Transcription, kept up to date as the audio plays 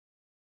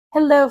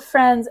Hello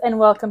friends and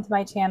welcome to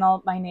my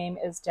channel. My name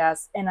is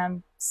Jess and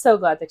I'm so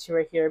glad that you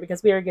are here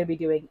because we are going to be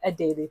doing a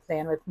daily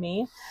plan with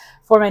me.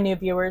 For my new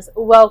viewers,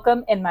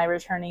 welcome, and my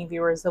returning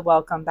viewers,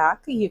 welcome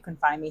back. You can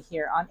find me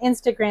here on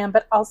Instagram,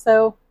 but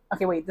also,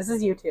 okay, wait, this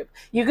is YouTube.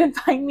 You can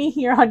find me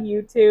here on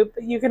YouTube.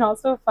 You can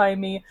also find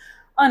me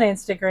on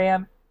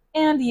Instagram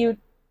and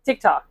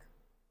TikTok.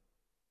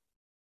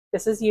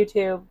 This is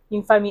YouTube. You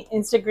can find me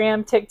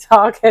Instagram,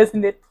 TikTok as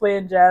Knit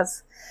Plan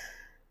Jess.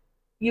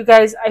 You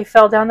guys, I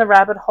fell down the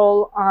rabbit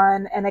hole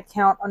on an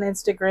account on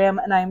Instagram,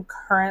 and I'm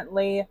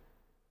currently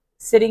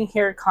sitting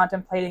here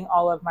contemplating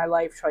all of my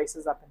life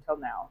choices up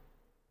until now.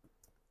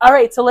 All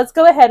right, so let's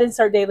go ahead and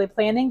start daily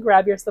planning.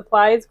 Grab your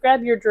supplies,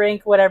 grab your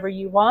drink, whatever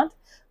you want.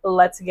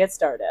 Let's get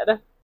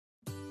started.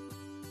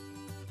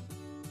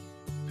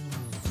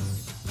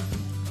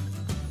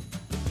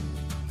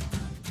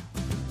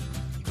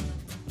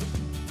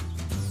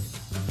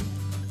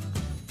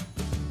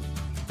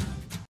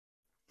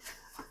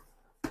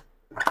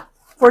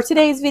 For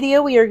today's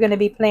video, we are going to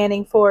be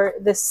planning for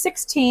the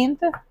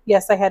 16th.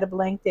 Yes, I had a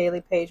blank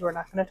daily page. We're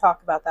not going to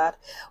talk about that.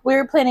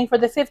 We're planning for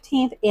the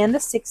 15th and the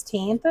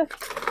 16th.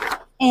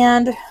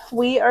 And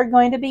we are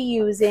going to be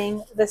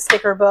using the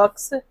sticker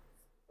books,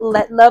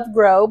 Let Love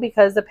Grow,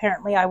 because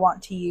apparently I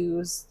want to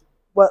use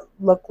what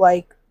look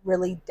like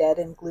really dead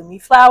and gloomy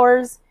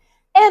flowers.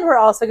 And we're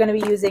also going to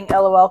be using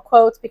LOL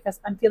quotes because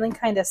I'm feeling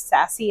kind of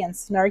sassy and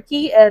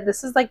snarky. And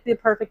this is like the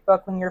perfect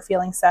book when you're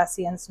feeling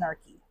sassy and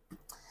snarky.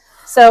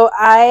 So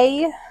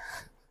I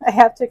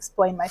have to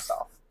explain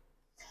myself.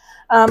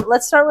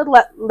 Let's start with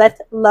Let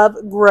Love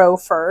Grow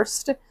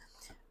first.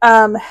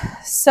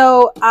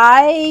 So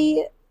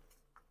I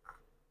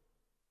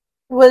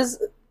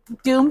was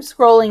doom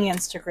scrolling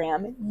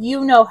Instagram.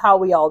 You know how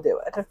we all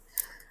do it.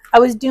 I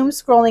was doom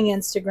scrolling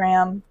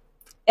Instagram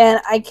and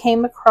I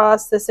came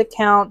across this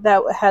account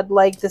that had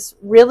like this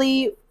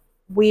really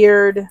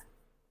weird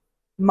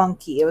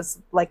monkey. It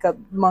was like a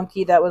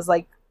monkey that was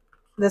like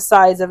the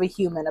size of a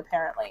human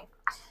apparently.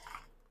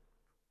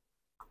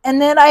 And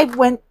then I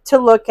went to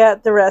look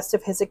at the rest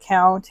of his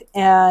account,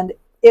 and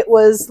it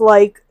was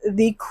like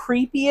the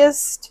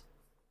creepiest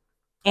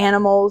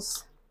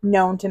animals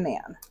known to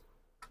man.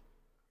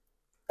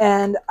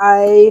 And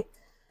I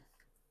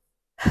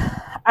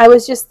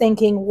was just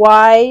thinking,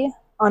 why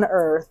on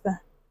earth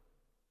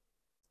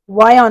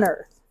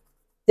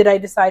did I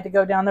decide to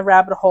go down the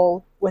rabbit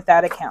hole with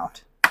that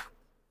account?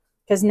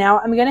 Because now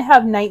I'm going to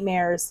have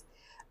nightmares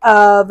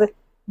of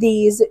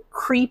these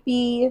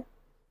creepy,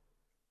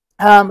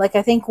 like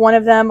I think one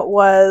of them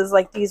was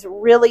like these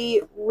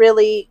really,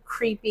 really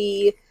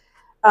creepy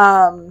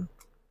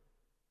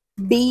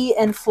bee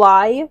and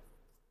fly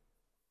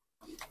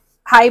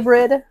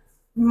hybrid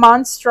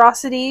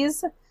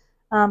monstrosities.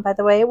 By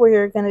the way,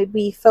 we're going to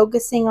be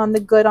focusing on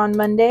the good on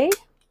Monday.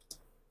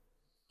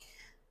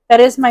 That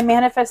is my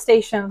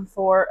manifestation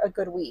for a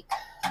good week.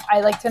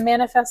 I like to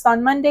manifest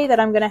on Monday that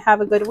I'm going to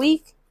have a good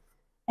week,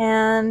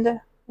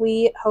 and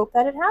we hope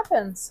that it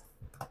happens.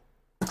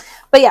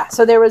 But yeah,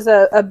 so there was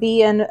a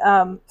bee and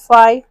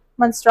fly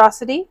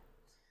monstrosity.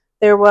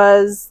 There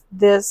was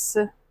this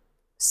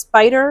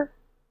spider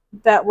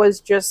that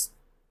was just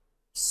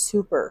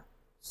super,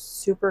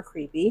 super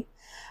creepy.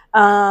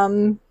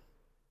 There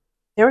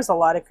was a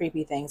lot of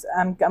creepy things.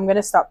 I'm going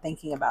to stop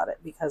thinking about it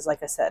because,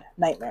 like I said,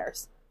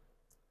 nightmares.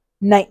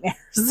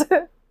 Nightmares.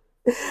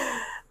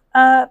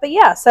 But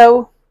yeah,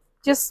 so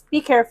just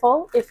be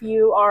careful if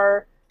you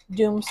are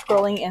doom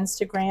scrolling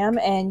Instagram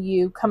and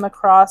you come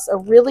across a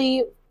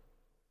really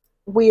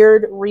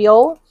weird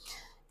reel.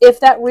 If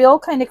that reel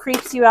kind of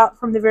creeps you out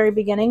from the very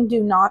beginning,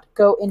 do not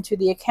go into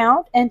the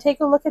account and take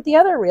a look at the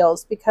other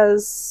reels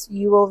because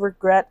you will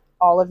regret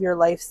all of your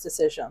life's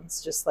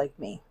decisions, just like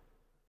me.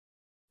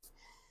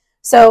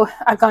 So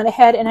I've gone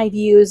ahead and I've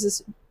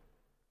used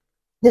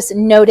this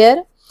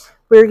noted.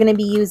 We're going to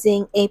be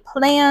using a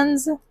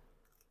plans,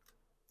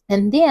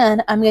 and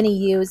then I'm going to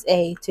use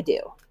a to-do.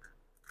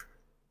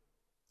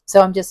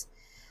 So I'm just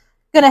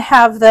going to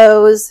have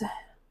those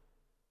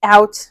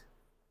out.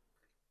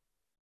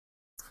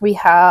 We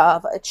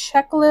have a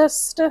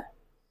checklist.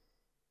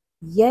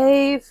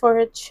 Yay for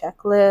a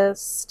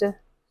checklist.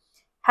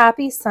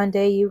 Happy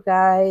Sunday, you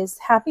guys.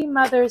 Happy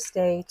Mother's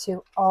Day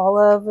to all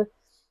of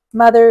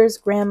mothers,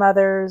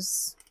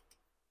 grandmothers.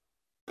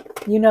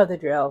 You know the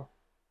drill.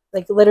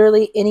 Like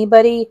literally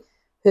anybody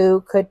who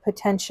could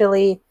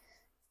potentially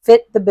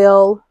fit the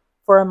bill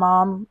for a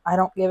mom. I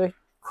don't give a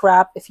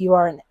crap if you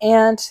are an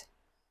aunt.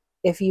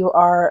 If you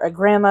are a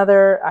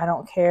grandmother, I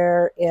don't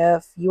care.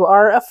 If you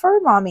are a fur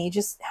mommy,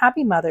 just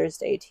happy Mother's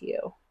Day to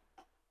you.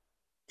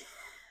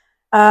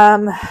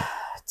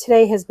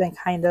 Today has been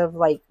kind of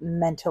like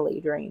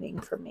mentally draining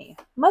for me.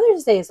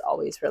 Mother's Day is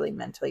always really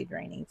mentally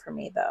draining for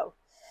me though.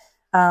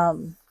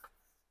 And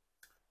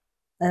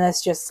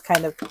that's just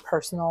kind of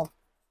personal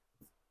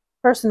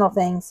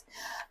things.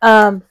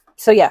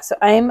 So yeah, so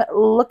I'm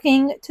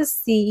looking to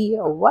see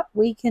what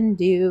we can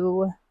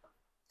do.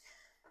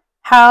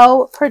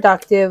 How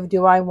productive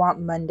do I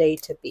want Monday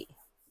to be?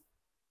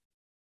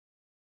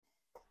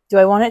 Do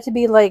I want it to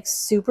be like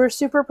super,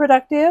 super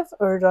productive,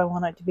 or do I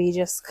want it to be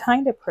just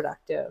kind of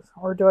productive?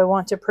 Or do I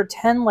want to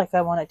pretend like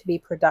I want it to be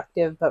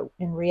productive, but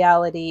in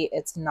reality,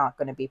 it's not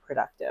going to be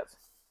productive?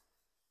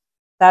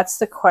 That's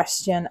the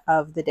question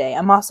of the day.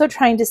 I'm also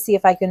trying to see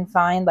if I can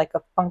find like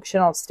a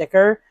functional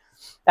sticker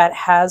that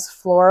has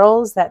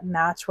florals that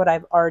match what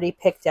I've already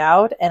picked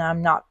out, and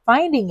I'm not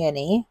finding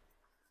any.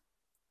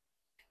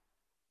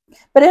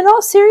 But in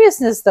all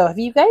seriousness, though, have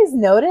you guys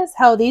noticed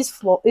how these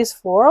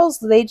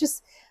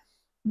florals,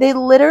 they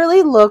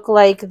literally look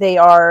like they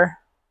are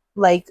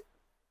like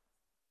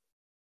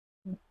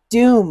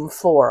doom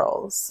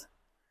florals.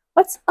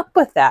 What's up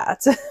with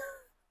that?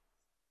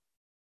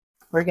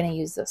 We're going to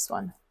use this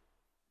one.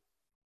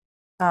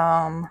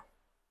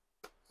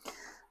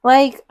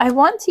 Like, I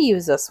want to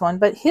use this one,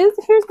 but here's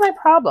my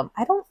problem.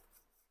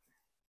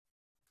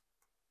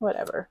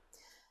 Whatever.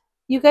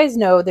 You guys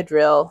know the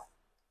drill.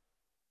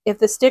 If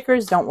the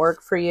stickers don't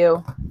work for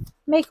you,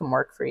 make them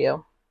work for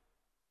you.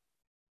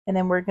 And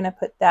then we're going to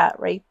put that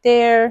right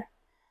there.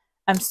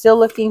 I'm still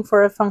looking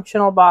for a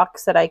functional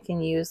box that I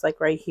can use like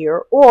right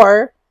here,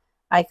 or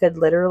I could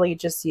literally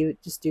just do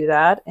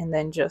that and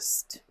then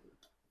just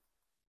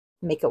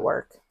make it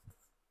work.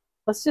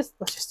 Let's just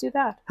do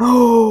that.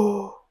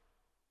 Oh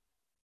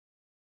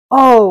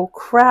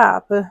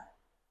crap.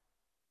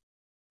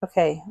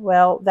 Okay,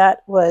 well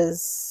that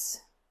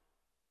was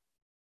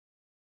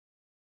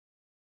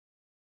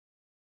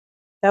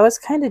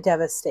kind of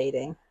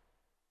devastating.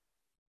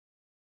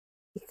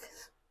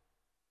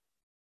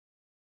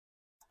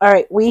 All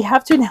right, we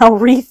have to now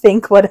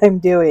rethink what I'm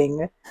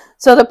doing.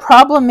 So the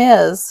problem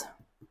is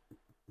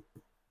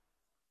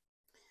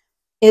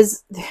the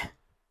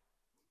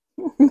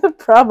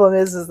problem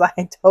is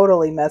I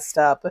totally messed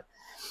up.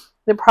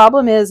 The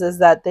problem is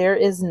that there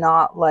is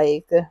not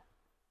like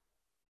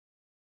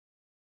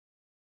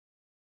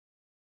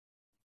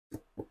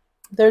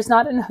there's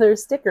not another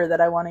sticker that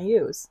I want to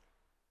use.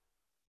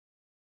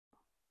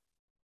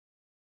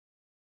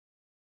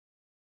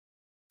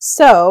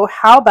 So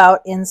how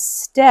about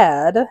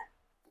instead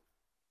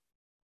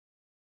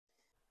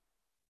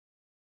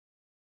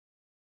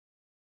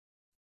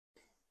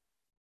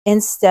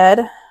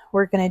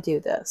we're going to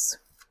do this,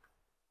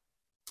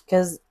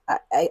 because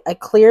I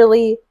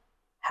clearly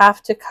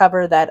have to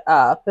cover that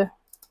up.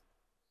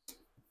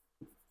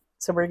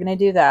 So we're going to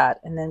do that,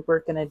 and then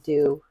we're going to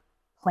do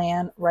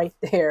plan right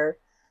there.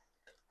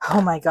 Oh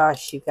my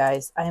gosh, you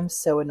guys, I am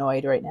so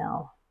annoyed right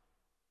now.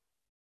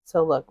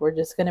 So look, we're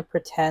just going to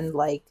pretend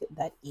like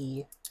that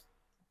E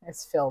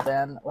is filled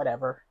in,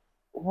 whatever.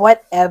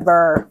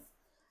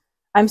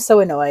 I'm so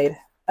annoyed.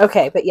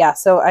 Okay, but yeah,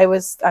 so I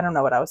don't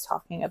know what I was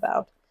talking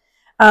about.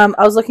 I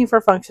was looking for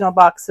functional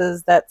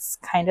boxes. That's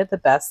kind of the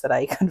best that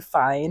I could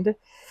find.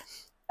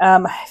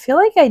 I feel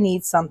like I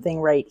need something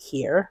right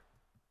here.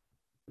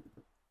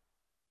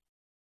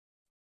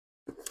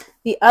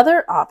 The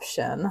other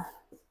option,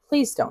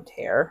 please don't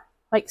tear.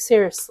 Like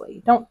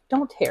seriously, don't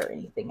tear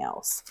anything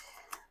else.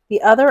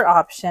 The other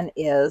option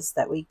is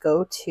that we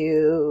go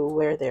to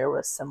where there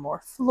was some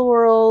more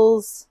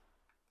florals.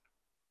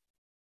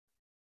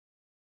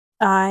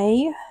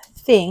 I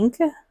think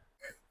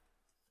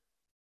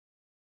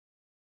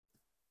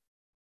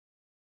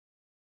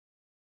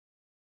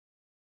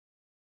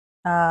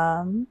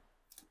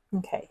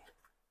okay.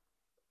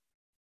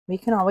 We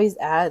can always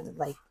add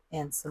like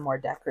in some more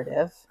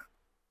decorative.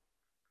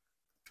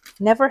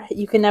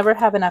 You can never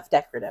have enough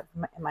decorative.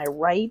 Am I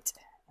right?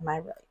 Am I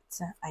right?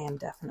 I am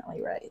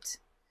definitely right.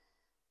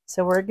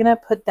 So we're going to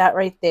put that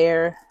right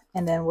there,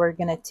 and then we're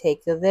going to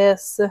take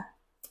this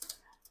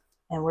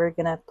and we're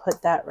going to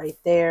put that right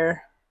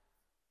there.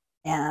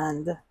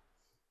 And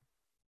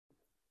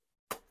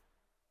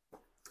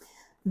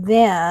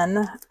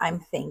then I'm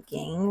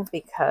thinking,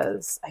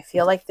 because I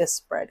feel like this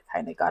spread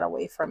kind of got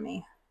away from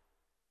me.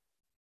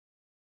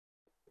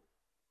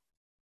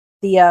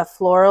 The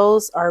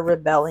florals are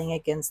rebelling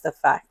against the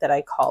fact that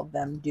I called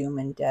them doom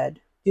and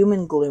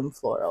gloom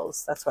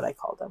florals. That's what I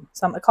called them.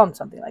 I call them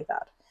something like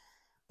that.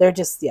 They're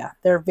just, yeah,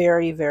 they're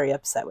very, very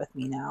upset with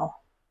me now.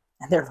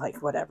 And they're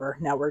like, whatever,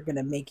 now we're going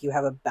to make you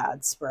have a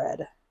bad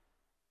spread.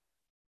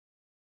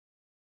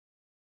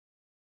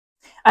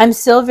 I'm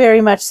still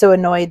very much so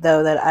annoyed,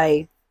 though, that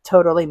I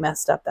totally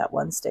messed up that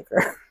one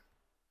sticker.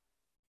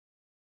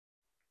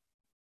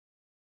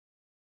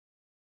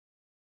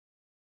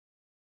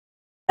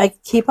 I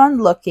keep on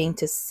looking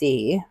to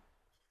see,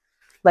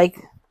 like,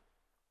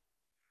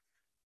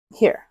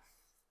 here.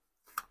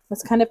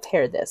 Let's kind of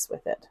pair this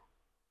with it.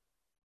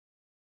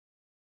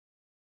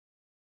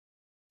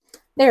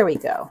 There we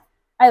go.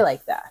 I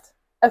like that.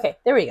 Okay,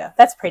 there we go.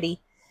 That's pretty.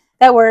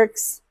 That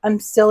works. I'm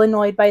still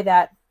annoyed by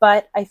that,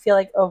 but I feel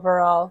like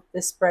overall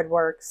this spread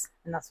works,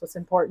 and that's what's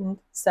important.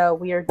 So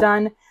we are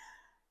done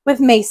with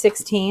May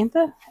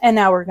 16th, and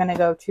now we're going to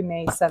go to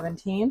May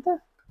 17th.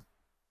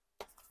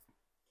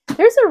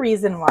 There's a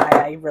reason why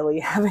I really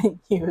haven't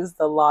used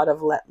a lot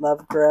of Let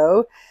Love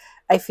Grow.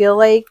 I feel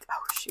like,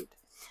 oh shoot,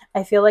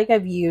 I feel like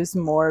I've used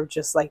more of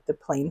just like the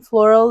plain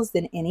florals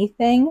than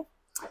anything.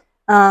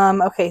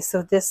 Okay,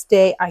 so this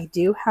day I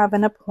do have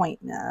an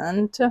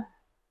appointment.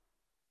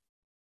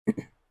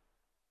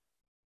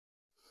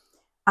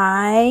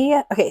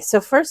 Okay, so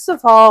first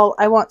of all,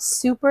 I want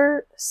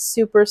super,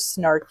 super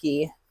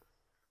snarky.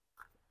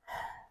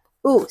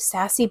 Ooh,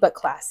 sassy but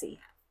classy.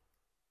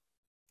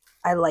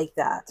 I like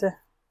that.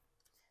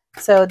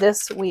 So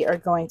this, we are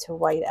going to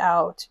white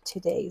out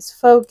today's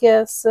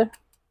focus.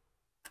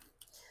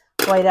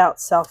 White out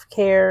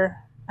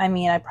self-care. I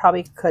mean, I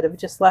probably could have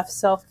just left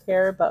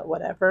self-care, but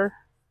whatever.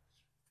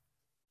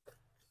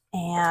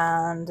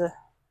 And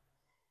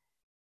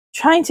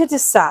trying to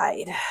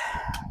decide,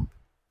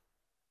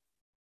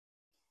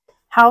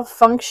 how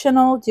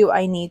functional do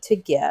I need to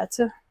get?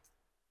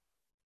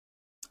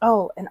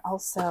 Oh, and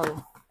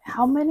also,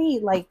 how many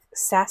like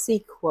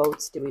sassy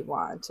quotes do we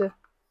want?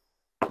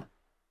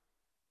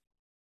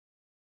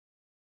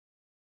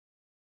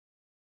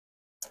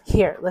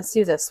 Here, let's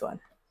do this one.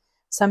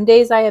 Some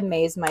days I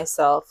amaze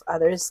myself.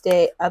 Other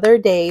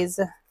days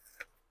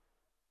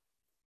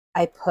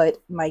I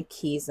put my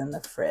keys in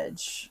the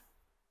fridge.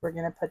 We're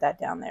gonna put that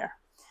down there.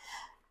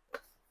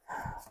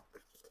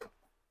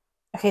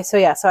 Okay, so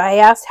yeah, so I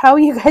asked how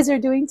you guys are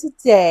doing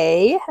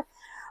today.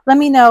 Let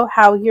me know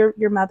how your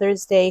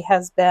Mother's Day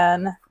has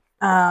been.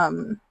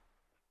 I'm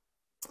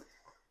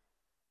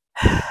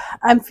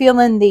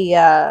feeling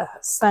the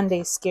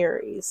Sunday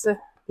scaries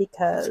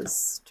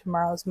because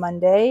tomorrow's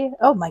Monday.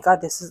 Oh my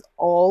God, this is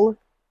all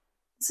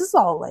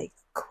like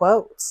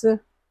quotes.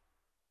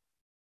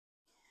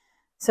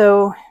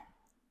 So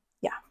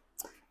yeah,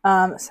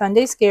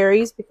 Sunday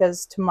scaries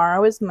because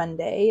tomorrow is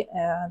Monday,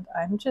 and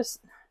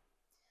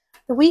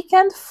the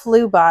weekend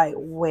flew by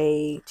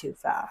way too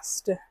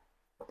fast.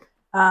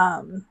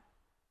 And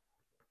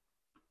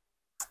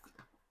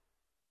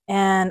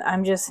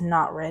I'm just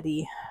not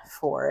ready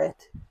for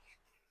it.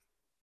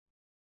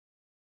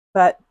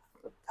 But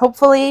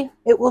hopefully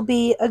it will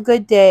be a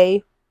good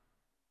day.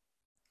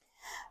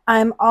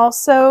 I'm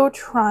also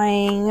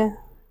trying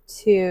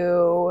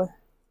to,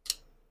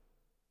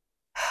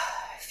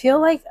 I feel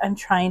like I'm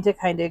trying to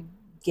kind of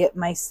get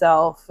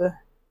myself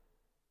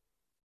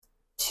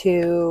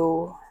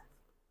to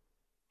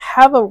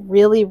have a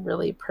really,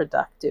 really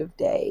productive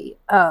day.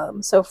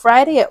 So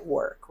Friday at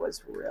work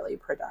was really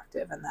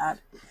productive in that.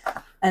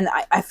 And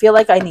I feel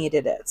like I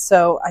needed it.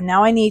 So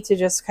now I need to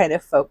just kind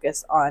of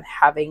focus on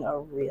having a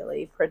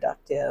really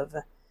productive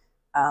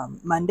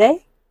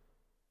Monday,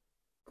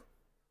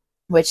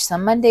 which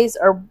some Mondays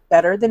are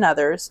better than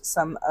others.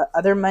 Some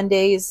other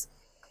Mondays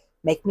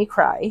make me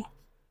cry.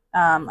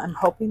 I'm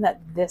hoping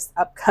that this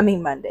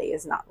upcoming Monday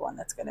is not one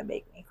that's going to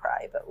make me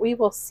cry, but we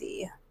will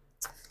see.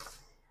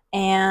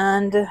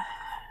 And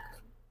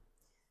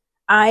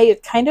I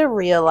kind of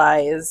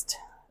realized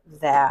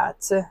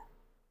that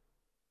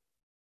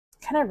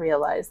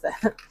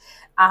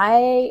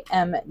I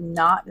am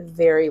not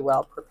very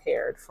well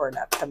prepared for an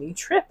upcoming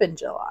trip in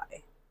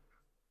July.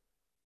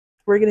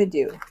 We're going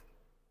to do,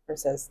 or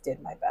says,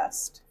 did my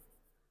best.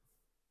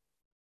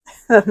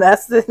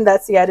 that's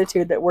the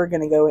attitude that we're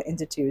going to go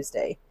into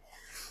Tuesday.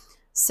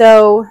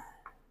 So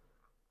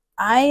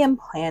I am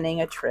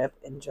planning a trip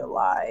in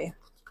July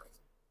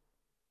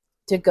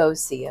to go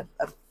see a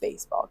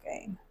baseball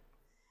game.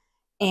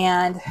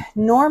 And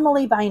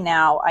normally by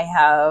now I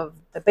have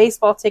the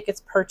baseball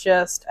tickets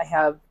purchased. I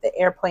have the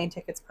airplane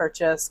tickets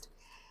purchased.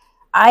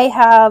 I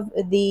have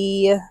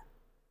the,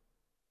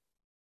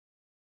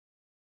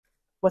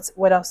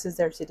 what else is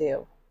there to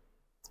do?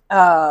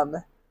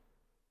 I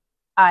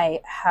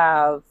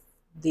have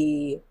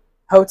the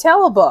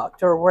hotel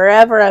booked or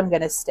wherever I'm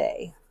going to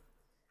stay.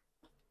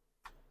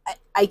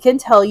 I can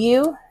tell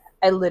you,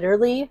 I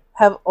literally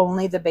have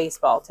only the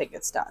baseball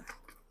tickets done.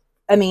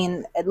 I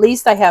mean, at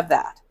least I have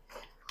that.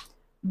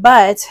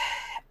 But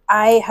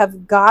I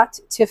have got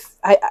to,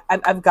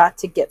 I've got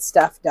to get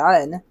stuff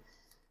done.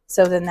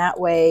 So then that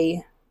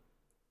way,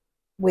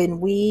 when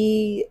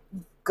we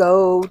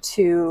go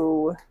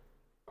to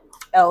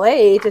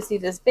LA to see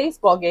this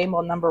baseball game,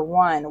 well, number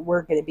one,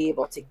 we're going to be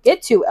able to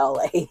get to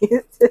LA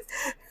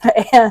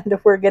and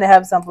we're going to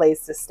have some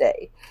place to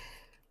stay.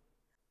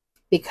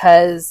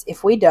 Because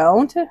if we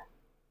don't,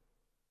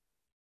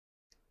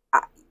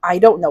 I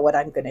don't know what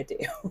I'm going to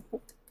do.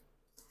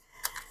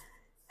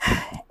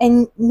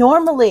 And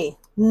normally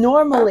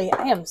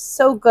I am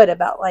so good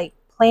about like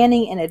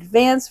planning in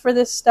advance for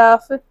this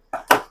stuff.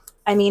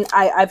 I mean,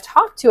 I've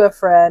talked to a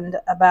friend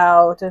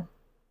about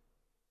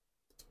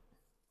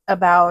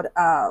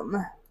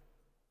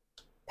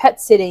pet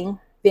sitting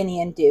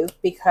Vinny and Duke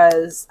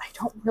because I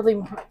don't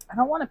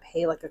want to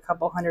pay like a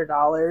couple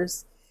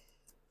 $100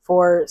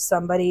 for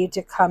somebody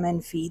to come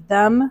and feed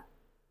them.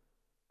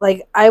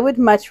 Like, I would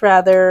much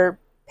rather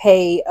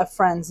pay a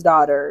friend's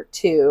daughter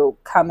to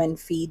come and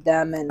feed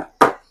them and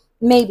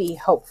maybe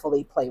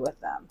hopefully play with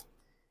them.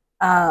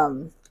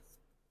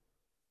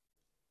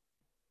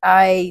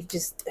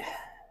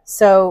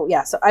 So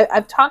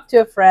I've talked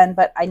to a friend,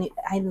 but I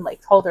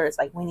like told her, it's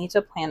like, we need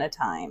to plan a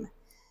time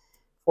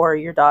for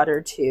your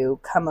daughter to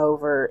come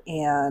over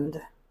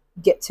and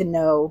get to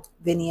know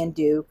Vinny and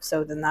Duke,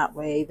 so then that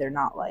way they're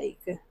not like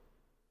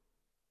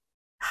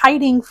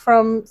hiding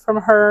from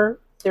her.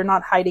 They're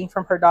not hiding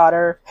from her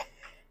daughter.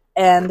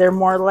 And they're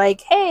more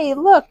like, hey,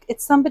 look,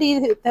 it's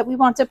somebody that we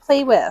want to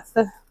play with.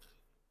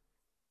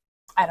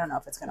 I don't know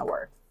if it's going to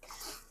work.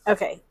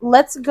 Okay,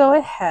 let's go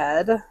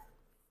ahead.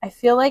 I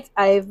feel like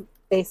I've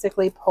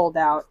basically pulled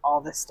out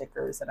all the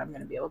stickers that I'm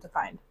going to be able to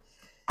find.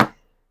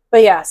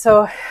 But yeah,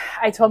 so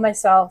I told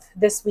myself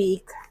this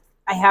week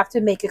I have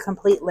to make a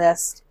complete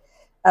list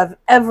of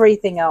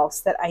everything else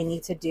that I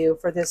need to do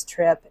for this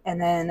trip. And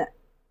then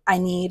I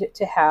need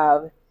to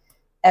have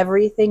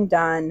everything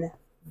done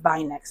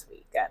by next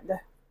weekend.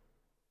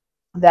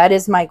 That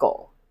is my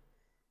goal.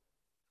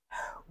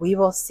 We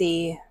will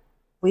see.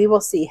 We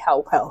will see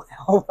how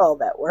well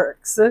that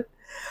works.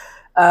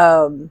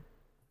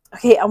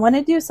 Okay, I want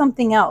to do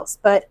something else,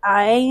 but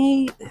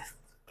I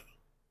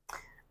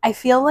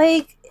feel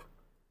like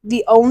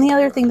the only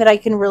other thing that I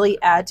can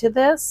really add to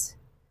this,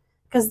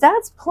 because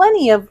that's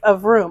plenty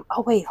of room.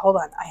 Oh wait, hold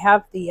on. I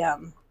have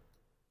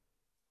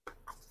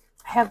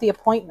the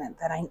appointment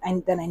that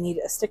I need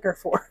a sticker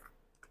for.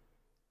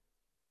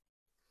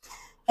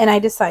 And I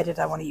decided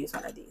I want to use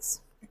one of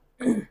these.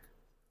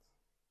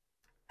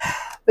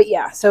 But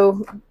yeah,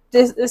 so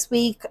this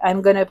week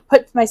I'm going to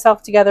put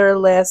myself together a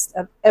list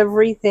of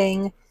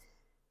everything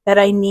that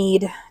I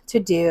need to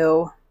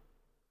do.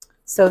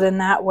 So then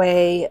that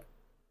way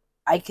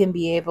I can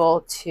be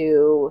able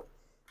to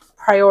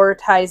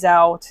prioritize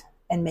out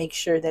and make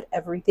sure that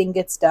everything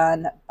gets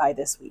done by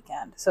this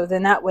weekend. So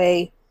then that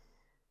way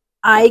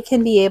I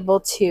can be able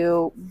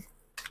to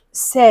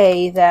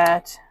say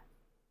that,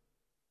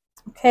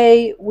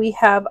 okay, we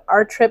have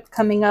our trip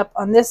coming up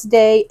on this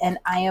day and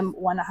I am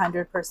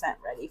 100%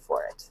 ready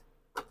for it.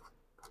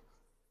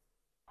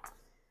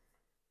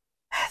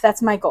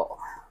 That's my goal.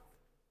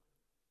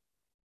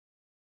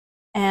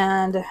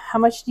 And how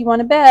much do you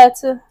want to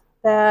bet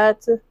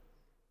that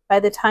by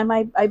the time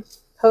I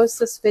post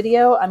this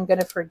video, I'm going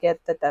to forget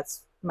that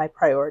that's my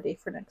priority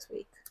for next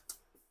week?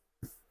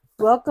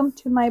 Welcome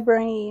to my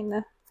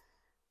brain,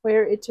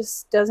 where it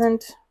just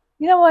doesn't,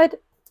 you know what?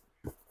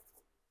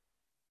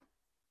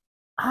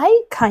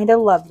 I kind of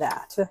love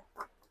that.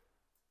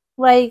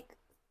 Like,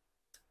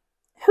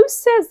 who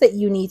says that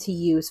you need to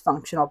use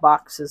functional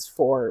boxes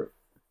for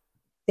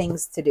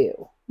things to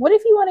do? What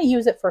if you want to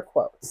use it for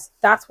quotes?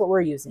 That's what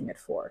we're using it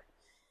for.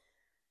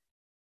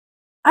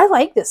 I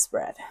like this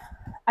spread.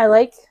 I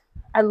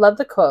love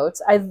the quotes.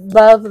 I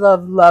love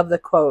the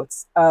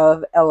quotes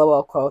of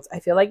LOL quotes. I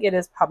feel like it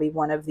is probably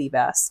one of the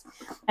best.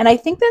 And I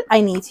think that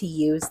I need to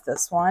use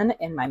this one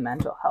in my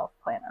mental health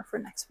planner for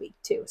next week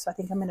too. So I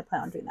think I'm going to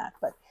plan on doing that.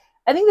 But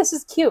I think this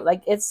is cute.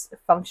 Like, it's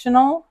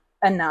functional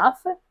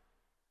enough,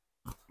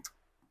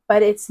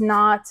 but it's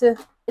not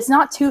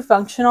too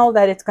functional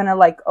that it's going to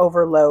like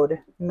overload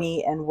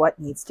me and what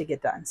needs to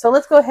get done. So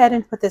let's go ahead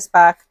and put this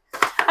back.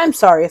 I'm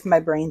sorry if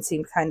my brain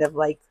seemed kind of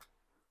like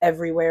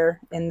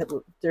everywhere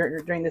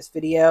during this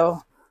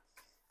video.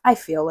 I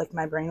feel like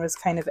my brain was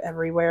kind of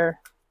everywhere.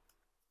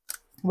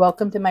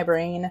 Welcome to my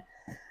brain.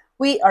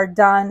 We are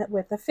done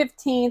with the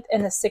 15th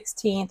and the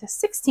 16th.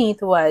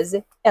 16th was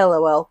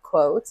LOL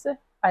quotes.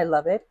 I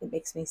love it. It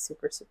makes me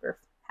super, super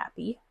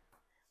happy.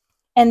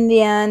 And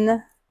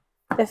then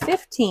the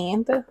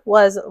 15th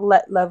was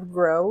Let Love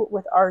Grow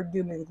with our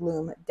Doom and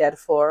Gloom Dead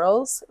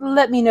Florals.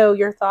 Let me know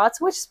your thoughts.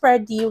 Which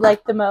spread do you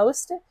like the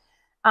most?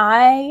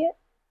 I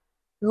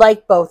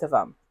like both of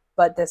them,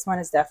 but this one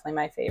is definitely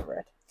my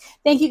favorite.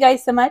 Thank you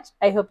guys so much.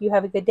 I hope you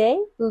have a good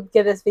day.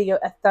 Give this video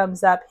a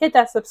thumbs up, hit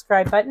that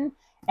subscribe button,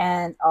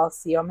 and I'll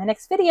see you on my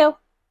next video.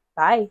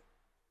 Bye.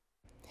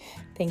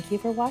 Thank you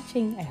for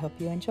watching. I hope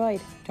you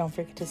enjoyed. Don't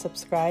forget to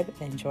subscribe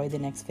and enjoy the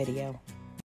next video.